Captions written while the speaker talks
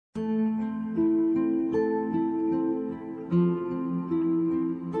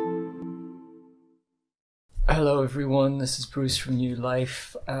everyone, this is Bruce from Neu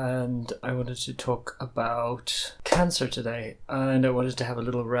Lyf, and I wanted to talk about cancer today, and I wanted to have a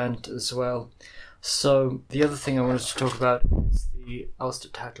little rant as well. So the other thing I wanted to talk about is the Ulster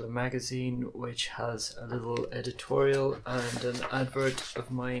Tatler magazine, which has a little editorial and an advert of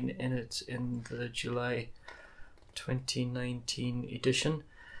mine in it in the July 2019 edition.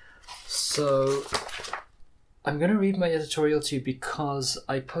 So I'm going to read my editorial to you because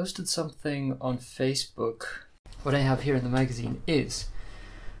I posted something on Facebook. What I have here in the magazine is: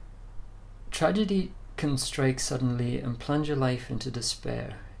 tragedy can strike suddenly and plunge a life into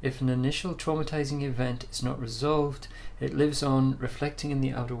despair. If an initial traumatizing event is not resolved, it lives on, reflecting in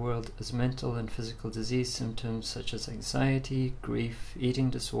the outer world as mental and physical disease symptoms such as anxiety, grief,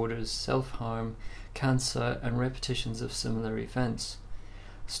 eating disorders, self-harm, cancer, and repetitions of similar events.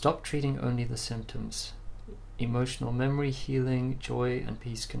 Stop treating only the symptoms. Emotional memory, healing, joy, and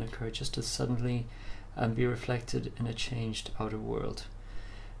peace can occur just as suddenly and be reflected in a changed outer world.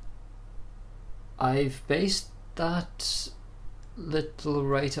 I've based that little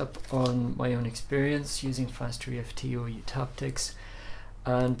write-up on my own experience using faster EFT or eutaptics,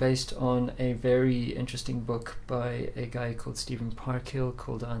 and based on a very interesting book by a guy called Stephen Parkhill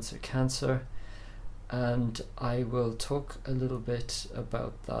called Answer Cancer, and I will talk a little bit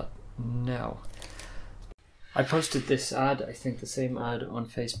about that now. I posted this ad, I think the same ad, on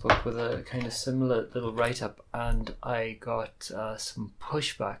Facebook with a kind of similar little write-up, and I got some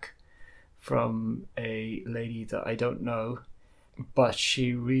pushback from a lady that I don't know, but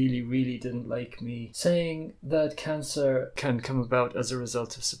she really didn't like me saying that cancer can come about as a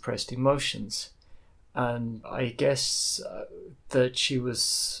result of suppressed emotions. And I guess that she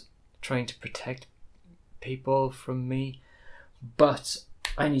was trying to protect people from me, but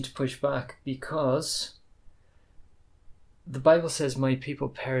I need to push back because the Bible says my people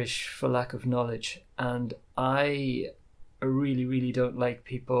perish for lack of knowledge, and I really don't like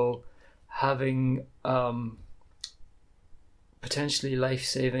people having potentially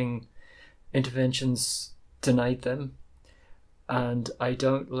life-saving interventions denied them, and I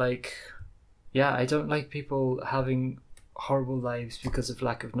don't like people having horrible lives because of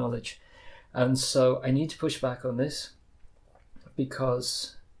lack of knowledge. And so I need to push back on this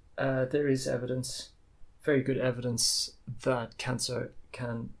because there is evidence, very good evidence, that cancer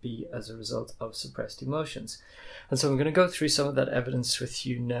can be as a result of suppressed emotions. And so I'm going to go through some of that evidence with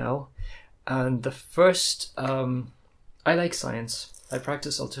you now. And the first, I like science. I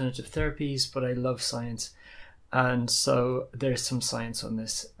practice alternative therapies, but I love science. And so there's some science on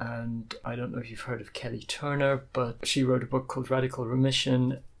this. And I don't know if you've heard of Kelly Turner, but she wrote a book called Radical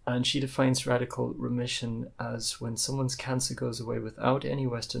Remission. And she defines radical remission as when someone's cancer goes away without any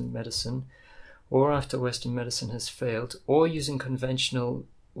Western medicine, or after Western medicine has failed, or using conventional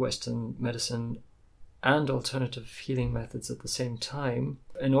Western medicine and alternative healing methods at the same time,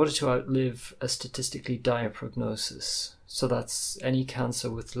 in order to outlive a statistically dire prognosis. So that's any cancer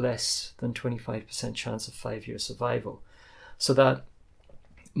with less than 25% chance of 5-year survival. So that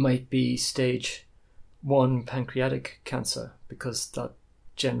might be stage 1 pancreatic cancer, because that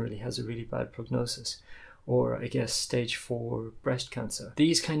generally has a really bad prognosis. Or I guess stage 4 breast cancer.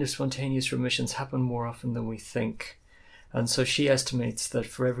 These kind of spontaneous remissions happen more often than we think. And so she estimates that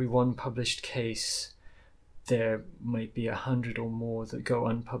for every one published case, there might be 100 or more that go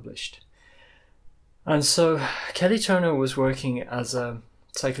unpublished. And so Kelly Turner was working as a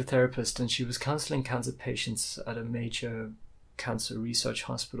psychotherapist, and she was counseling cancer patients at a major cancer research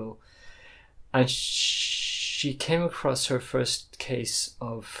hospital. And she came across her first case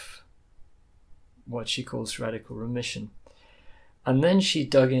of what she calls radical remission. And then she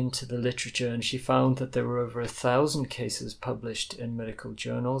dug into the literature, and she found that there were over 1,000 cases published in medical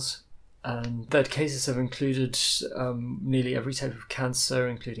journals, and that cases have included nearly every type of cancer,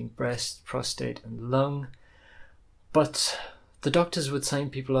 including breast, prostate, and lung. But the doctors would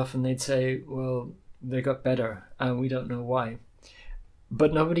sign people off and they'd say, well, they got better and we don't know why.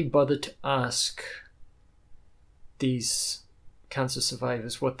 But nobody bothered to ask these cancer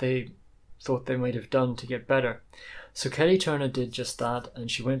survivors what they thought they might have done to get better. So Kelly Turner did just that, and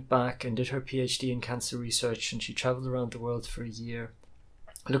she went back and did her PhD in cancer research, and she travelled around the world for a year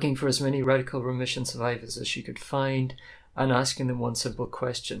looking for as many radical remission survivors as she could find and asking them one simple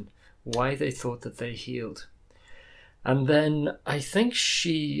question: why they thought that they healed. And then I think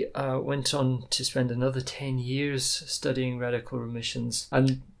she went on to spend another 10 years studying radical remissions,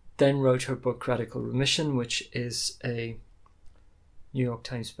 and then wrote her book Radical Remission, which is a New York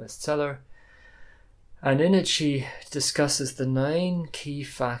Times bestseller. And in it she discusses the 9 key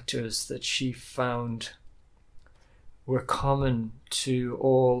factors that she found were common to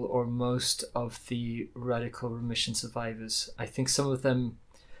all or most of the radical remission survivors. I think some of them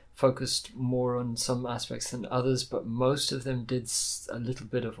focused more on some aspects than others, but most of them did a little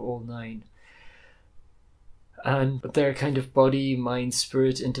bit of all 9. And they're kind of body, mind,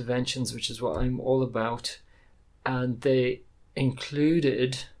 spirit interventions, which is what I'm all about. And they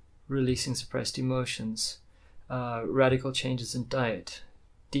included releasing suppressed emotions, radical changes in diet,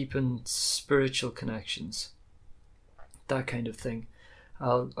 deepened spiritual connections, that kind of thing.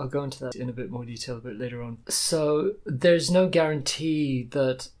 I'll go into that in a bit more detail a bit later on. So there's no guarantee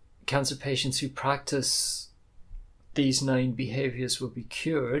that cancer patients who practice these 9 behaviors will be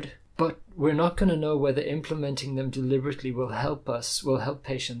cured, but we're not going to know whether implementing them deliberately will help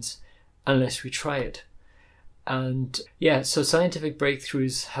patients, unless we try it. And yeah, so scientific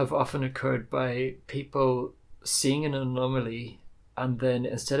breakthroughs have often occurred by people seeing an anomaly and then,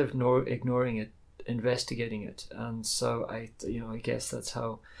 instead of ignoring it, investigating it. And so I guess that's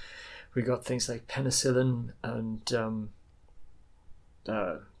how we got things like penicillin and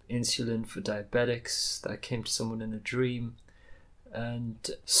insulin for diabetics that came to someone in a dream. And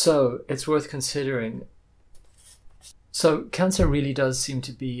so it's worth considering. So cancer really does seem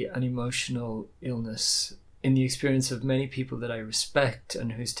to be an emotional illness in the experience of many people that I respect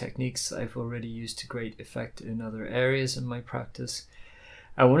and whose techniques I've already used to great effect in other areas in my practice.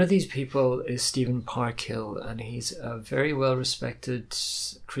 And one of these people is Stephen Parkhill, and he's a very well-respected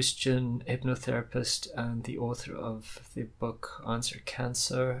Christian hypnotherapist and the author of the book Answer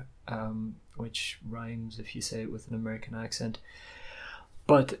Cancer, which rhymes if you say it with an American accent.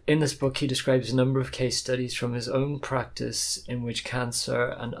 But in this book, he describes a number of case studies from his own practice in which cancer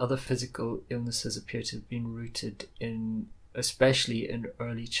and other physical illnesses appear to have been rooted in, especially in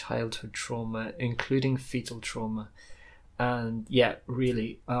early childhood trauma, including fetal trauma. And yeah,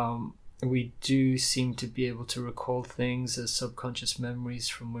 really, we do seem to be able to recall things as subconscious memories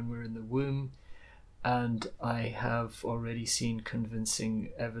from when we're in the womb. And I have already seen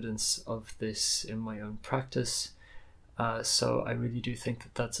convincing evidence of this in my own practice. So I really do think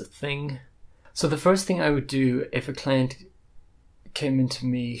that that's a thing. So the first thing I would do if a client came into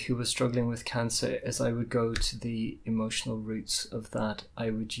me who was struggling with cancer is I would go to the emotional roots of that.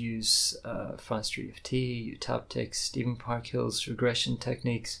 I would use fast EFT, eutaptics, Stephen Parkhill's regression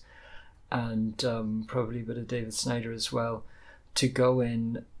techniques, and probably a bit of David Snyder as well, to go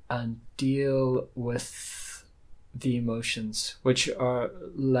in and deal with the emotions, which are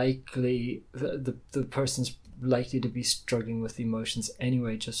likely, the person's likely to be struggling with the emotions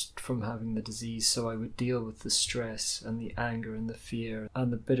anyway, just from having the disease. So I would deal with the stress and the anger and the fear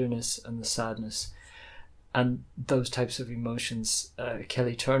and the bitterness and the sadness and those types of emotions.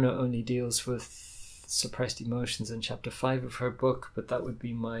 Kelly Turner only deals with suppressed emotions in chapter 5 of her book, but that would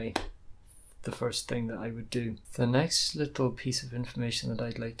be the first thing that I would do. The next little piece of information that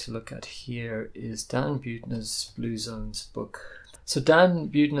I'd like to look at here is Dan Buettner's Blue Zones book. So Dan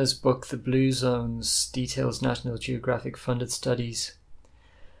Buettner's book, The Blue Zones, details National Geographic funded studies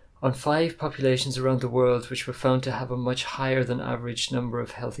on 5 populations around the world which were found to have a much higher than average number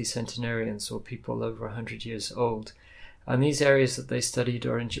of healthy centenarians, or people over 100 years old. And these areas that they studied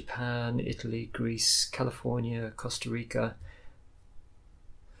are in Japan, Italy, Greece, California, Costa Rica.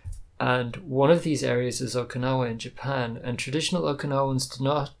 And one of these areas is Okinawa in Japan, and traditional Okinawans do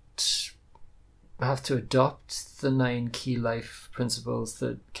not have to adopt the 9 key life principles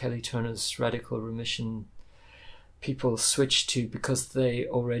that Kelly Turner's radical remission people switched to, because they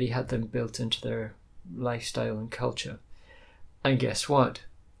already had them built into their lifestyle and culture. And guess what?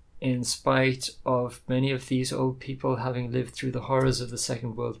 In spite of many of these old people having lived through the horrors of the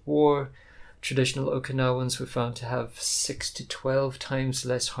Second World War, traditional Okinawans were found to have 6 to 12 times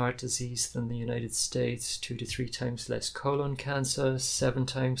less heart disease than the United States, 2 to 3 times less colon cancer, 7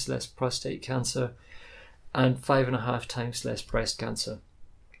 times less prostate cancer, and 5.5 times less breast cancer.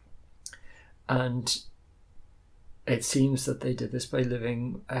 And it seems that they did this by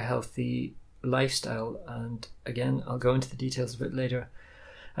living a healthy lifestyle. And again, I'll go into the details a bit later,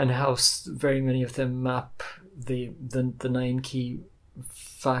 and how very many of them map the 9 key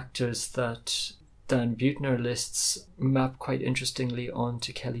factors that Dan Buettner lists, map quite interestingly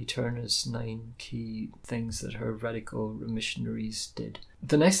onto Kelly Turner's 9 key things that her radical remissionaries did.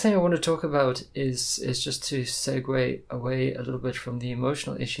 The next thing I want to talk about is just to segue away a little bit from the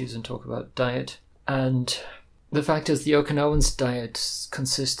emotional issues and talk about diet. And the fact is, the Okinawans' diet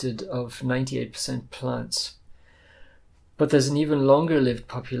consisted of 98% plants. But there's an even longer lived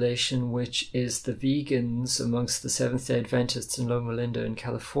population, which is the vegans amongst the Seventh-day Adventists in Loma Linda in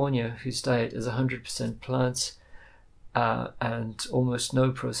California, whose diet is 100% plants and almost no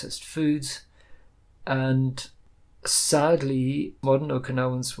processed foods. And Sadly, modern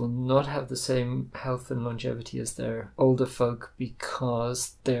Okinawans will not have the same health and longevity as their older folk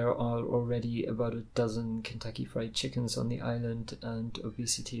because there are already about a dozen Kentucky Fried Chickens on the island and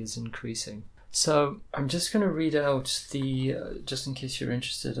obesity is increasing. So I'm just going to read out the, just in case you're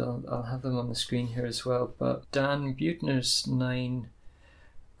interested, I'll have them on the screen here as well, but Dan Buettner's 9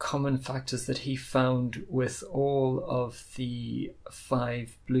 common factors that he found with all of the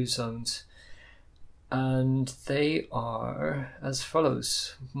 5 blue zones. And they are as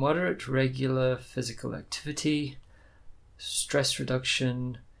follows: moderate regular physical activity, stress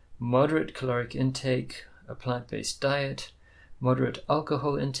reduction, moderate caloric intake, a plant-based diet, moderate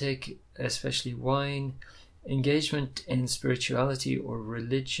alcohol intake, especially wine, engagement in spirituality or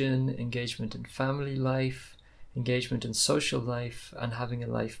religion, engagement in family life, engagement in social life, and having a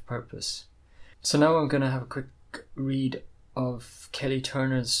life purpose. So now I'm going to have a quick read of Kelly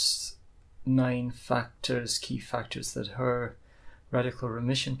Turner's 9 factors, key factors that her radical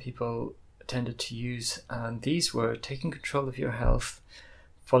remission people tended to use, and these were taking control of your health,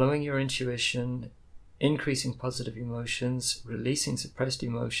 following your intuition, increasing positive emotions, releasing suppressed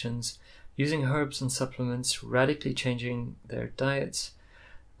emotions, using herbs and supplements, radically changing their diets.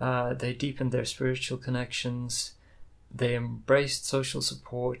 They deepened their spiritual connections, they embraced social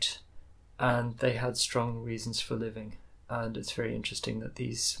support, and they had strong reasons for living. And it's very interesting that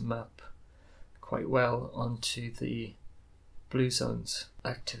these map quite well onto the blue zones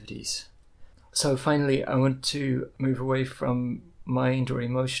activities. So finally, I want to move away from mind or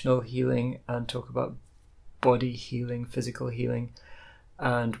emotional healing and talk about body healing, physical healing,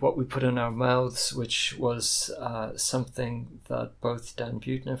 and what we put in our mouths, which was something that both Dan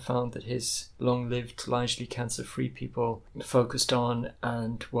Buettner found that his long-lived, largely cancer-free people focused on,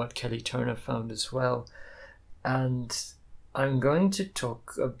 and what Kelly Turner found as well. And I'm going to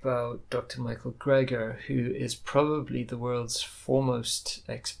talk about Dr. Michael Greger, who is probably the world's foremost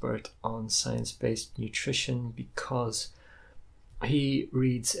expert on science-based nutrition because he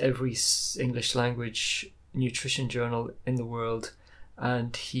reads every English language nutrition journal in the world,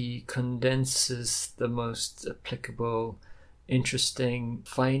 and he condenses the most applicable, interesting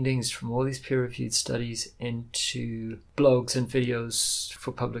findings from all these peer-reviewed studies into blogs and videos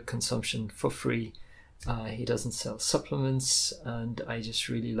for public consumption for free. He doesn't sell supplements, and I just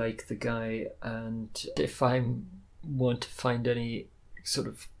really like the guy. And if I want to find any sort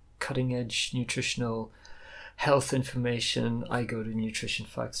of cutting-edge nutritional health information, I go to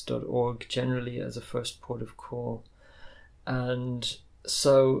nutritionfacts.org generally as a first port of call. And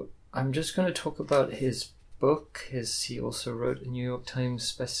so I'm just going to talk about his book. He also wrote a New York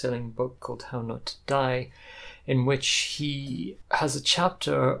Times best-selling book called How Not to Die, in which he has a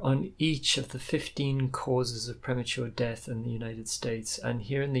chapter on each of the 15 causes of premature death in the United States. And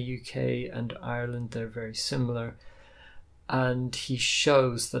here in the UK and Ireland, they're very similar. And he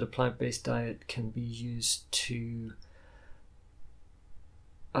shows that a plant-based diet can be used to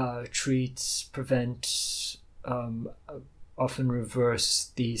treat, prevent, often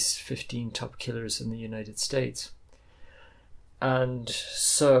reverse these 15 top killers in the United States. And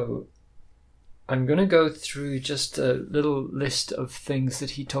so I'm going to go through just a little list of things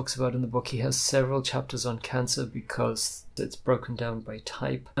that he talks about in the book. He has several chapters on cancer because it's broken down by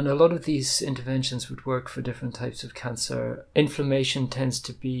type. And a lot of these interventions would work for different types of cancer. Inflammation tends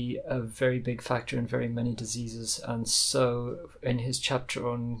to be a very big factor in very many diseases. And so in his chapter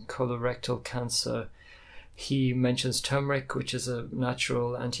on colorectal cancer, he mentions turmeric, which is a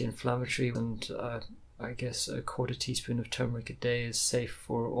natural anti-inflammatory, and I guess a quarter teaspoon of turmeric a day is safe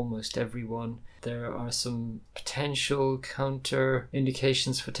for almost everyone. There are some potential counter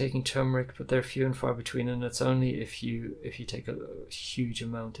indications for taking turmeric, but they're few and far between, and it's only if you take a huge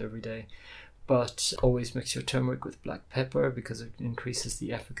amount every day. But always mix your turmeric with black pepper because it increases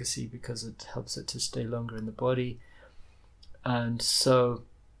the efficacy, because it helps it to stay longer in the body. And so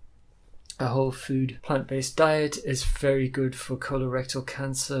a whole food plant-based diet is very good for colorectal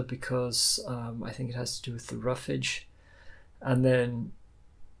cancer because I think it has to do with the roughage. And then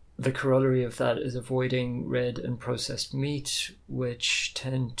the corollary of that is avoiding red and processed meat, which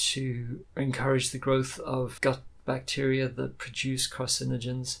tend to encourage the growth of gut bacteria that produce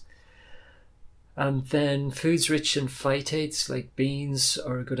carcinogens. And then foods rich in phytates like beans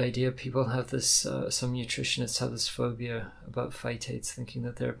are a good idea. People have this, some nutritionists have this phobia about phytates, thinking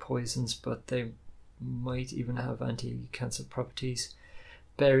that they're poisons, but they might even have anti-cancer properties.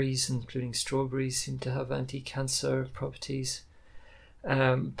 Berries, including strawberries, seem to have anti-cancer properties.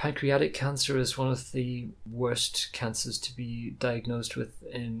 Pancreatic cancer is one of the worst cancers to be diagnosed with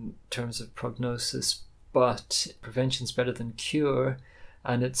in terms of prognosis, but prevention's better than cure.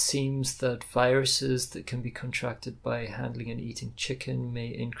 And it seems that viruses that can be contracted by handling and eating chicken may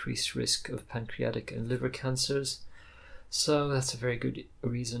increase risk of pancreatic and liver cancers. So that's a very good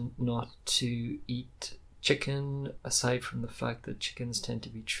reason not to eat chicken, aside from the fact that chickens tend to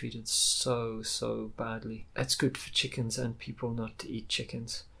be treated so badly. It's good for chickens and people not to eat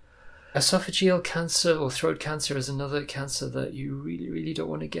chickens. Esophageal cancer or throat cancer is another cancer that you really don't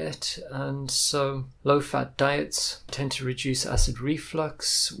want to get, and so low-fat diets tend to reduce acid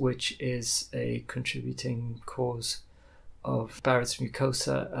reflux, which is a contributing cause of Barrett's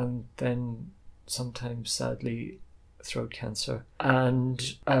mucosa and then sometimes, sadly, throat cancer.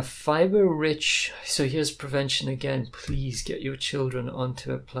 And a fiber-rich, so here's prevention again, please get your children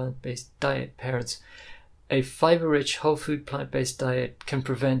onto a plant-based diet, parents. A fiber-rich whole food plant-based diet can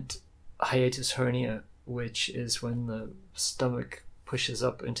prevent hiatus hernia, which is when the stomach pushes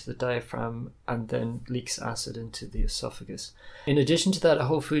up into the diaphragm and then leaks acid into the esophagus. In addition to that, a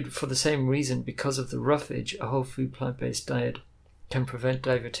whole food, for the same reason, because of the roughage, a whole food plant-based diet can prevent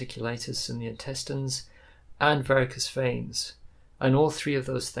diverticulitis in the intestines and varicose veins. And all three of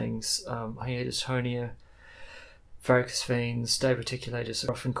those things, hiatus hernia, varicose veins, diverticulitis,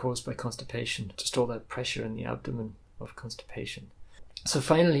 are often caused by constipation, just all that pressure in the abdomen of constipation. So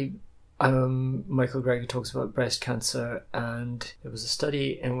finally, Michael Greger talks about breast cancer, and there was a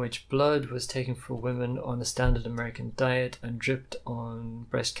study in which blood was taken for women on a standard American diet and dripped on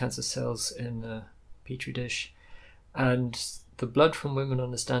breast cancer cells in a petri dish, and the blood from women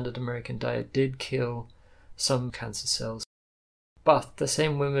on a standard American diet did kill some cancer cells. But the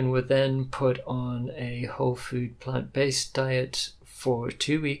same women were then put on a whole food plant-based diet for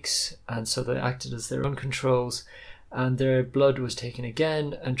 2 weeks, and so they acted as their own controls, and their blood was taken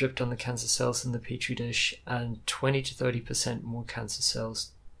again and dripped on the cancer cells in the petri dish, and 20 to 30% more cancer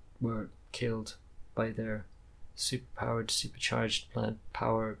cells were killed by their supercharged plant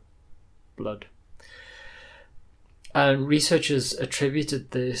power blood. And researchers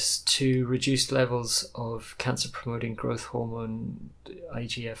attributed this to reduced levels of cancer-promoting growth hormone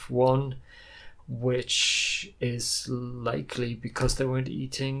IGF-1, which is likely because they weren't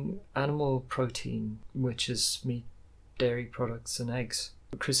eating animal protein, which is meat, dairy products and eggs.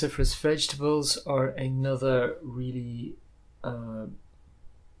 Cruciferous vegetables are another really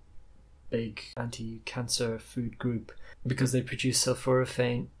big anti-cancer food group because they produce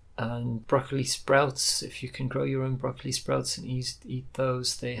sulforaphane. And broccoli sprouts, if you can grow your own broccoli sprouts and eat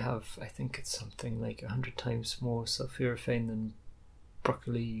those, they have, I think it's something like 100 times more sulforaphane than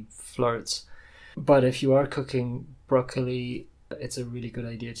broccoli florets. But if you are cooking broccoli, it's a really good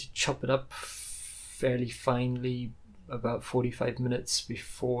idea to chop it up fairly finely about 45 minutes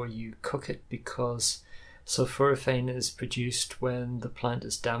before you cook it, because sulforaphane is produced when the plant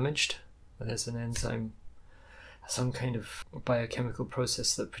is damaged. There's an enzyme, some kind of biochemical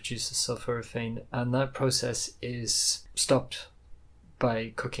process that produces sulforaphane, and that process is stopped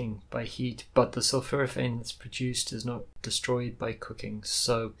by cooking, by heat, but the sulforaphane that's produced is not destroyed by cooking.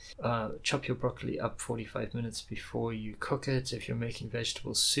 So chop your broccoli up 45 minutes before you cook it. If you're making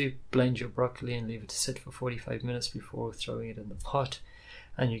vegetable soup, blend your broccoli and leave it to sit for 45 minutes before throwing it in the pot,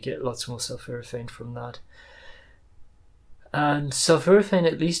 and you get lots more sulforaphane from that. And sulforaphane,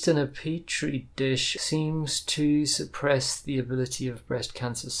 at least in a petri dish, seems to suppress the ability of breast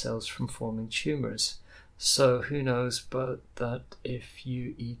cancer cells from forming tumours. So who knows but that if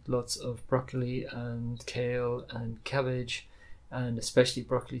you eat lots of broccoli and kale and cabbage, and especially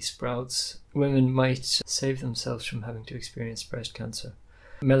broccoli sprouts, women might save themselves from having to experience breast cancer.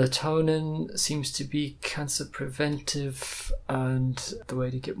 Melatonin seems to be cancer preventive, and the way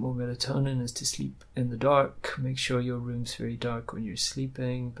to get more melatonin is to sleep in the dark. Make sure your room's very dark when you're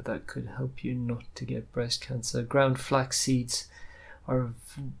sleeping, but that could help you not to get breast cancer. Ground flax seeds are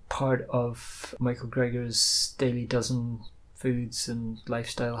part of Michael Greger's daily dozen foods and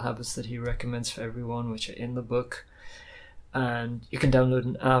lifestyle habits that he recommends for everyone, which are in the book. And you can download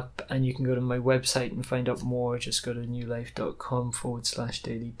an app, and you can go to my website and find out more. Just go to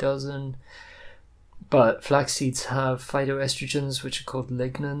newlyf.com/daily dozen. But flax seeds have phytoestrogens, which are called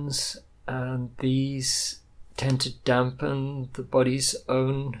lignans, and these tend to dampen the body's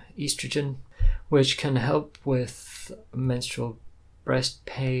own estrogen, which can help with menstrual breast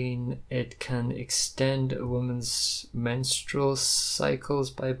pain. It can extend a woman's menstrual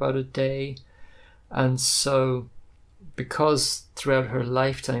cycles by about a day. And so, because throughout her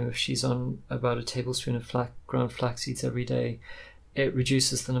lifetime, if she's on about a tablespoon of ground flax seeds every day, it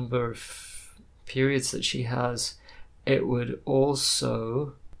reduces the number of periods that she has. It would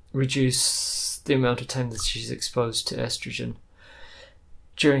also reduce the amount of time that she's exposed to estrogen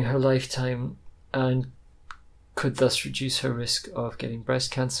during her lifetime, and could thus reduce her risk of getting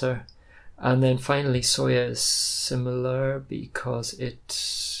breast cancer. And then finally, soya is similar because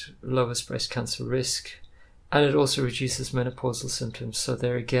it lowers breast cancer risk, and it also reduces menopausal symptoms. So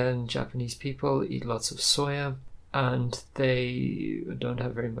there again, Japanese people eat lots of soya, and they don't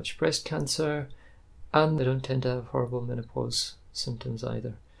have very much breast cancer, and they don't tend to have horrible menopause symptoms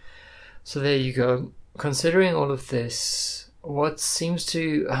either. So there you go. Considering all of this, what seems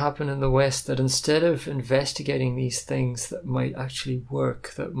to happen in the West, that instead of investigating these things that might actually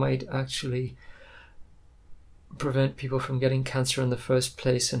work, that might actually prevent people from getting cancer in the first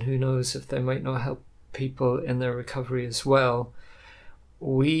place, and who knows if they might not help people in their recovery as well,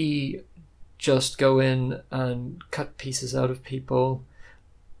 we just go in and cut pieces out of people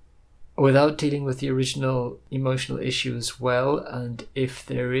without dealing with the original emotional issue as well. And if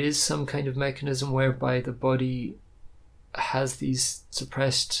there is some kind of mechanism whereby the body has these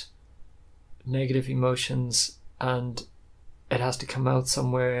suppressed negative emotions and it has to come out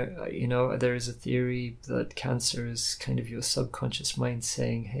somewhere, you know, there is a theory that cancer is kind of your subconscious mind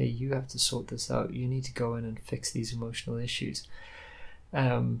saying, hey, you have to sort this out, you need to go in and fix these emotional issues.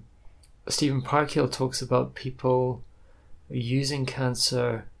 Stephen Parkhill talks about people using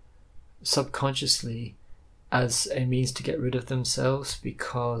cancer subconsciously as a means to get rid of themselves,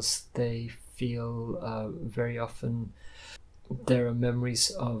 because they feel very often there are memories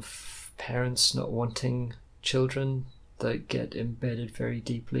of parents not wanting children that get embedded very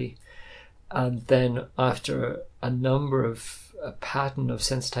deeply. And then after a pattern of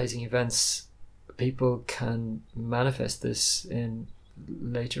sensitizing events, people can manifest this in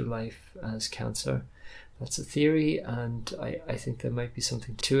later life as cancer. That's a theory, and I think there might be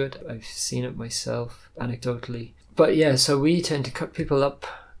something to it. I've seen it myself anecdotally. But yeah, so we tend to cut people up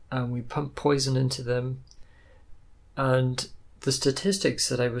and we pump poison into them, and the statistics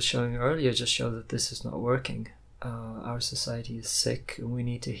that I was showing earlier just show that this is not working. Our society is sick and we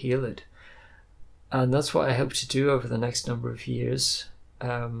need to heal it. And that's what I hope to do over the next number of years.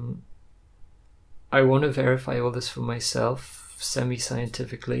 I want to verify all this for myself,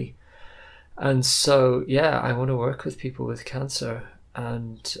 semi-scientifically. And so, yeah, I want to work with people with cancer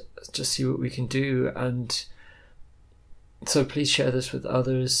and just see what we can do. And so please share this with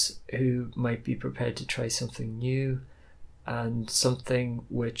others who might be prepared to try something new and something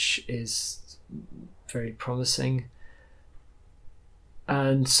which is very promising.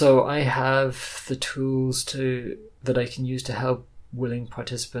 And so I have the tools that I can use to help willing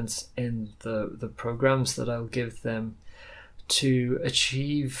participants in the programs that I'll give them to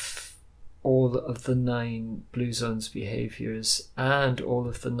achieve all of the 9 Blue Zones behaviors and all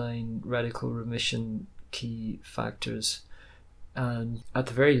of the 9 radical remission key factors. And at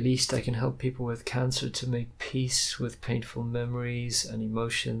the very least, I can help people with cancer to make peace with painful memories and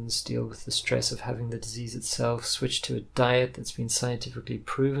emotions, deal with the stress of having the disease itself, switch to a diet that's been scientifically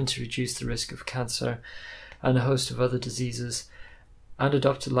proven to reduce the risk of cancer and a host of other diseases, and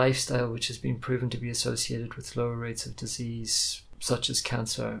adopt a lifestyle which has been proven to be associated with lower rates of disease such as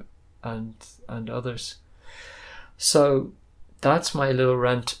cancer and others. So that's my little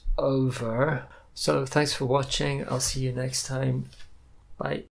rant over. So thanks for watching. I'll see you next time.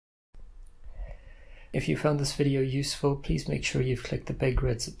 Bye. If you found this video useful, please make sure you've clicked the big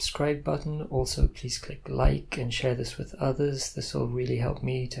red subscribe button. Also, please click like and share this with others. This will really help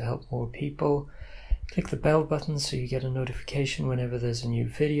me to help more people. Click the bell button so you get a notification whenever there's a new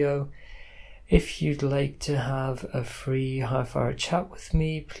video. If you'd like to have a free half-hour chat with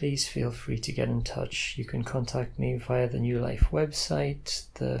me, please feel free to get in touch. You can contact me via the Neu Lyf website,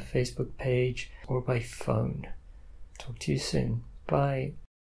 the Facebook page, or by phone. Talk to you soon. Bye.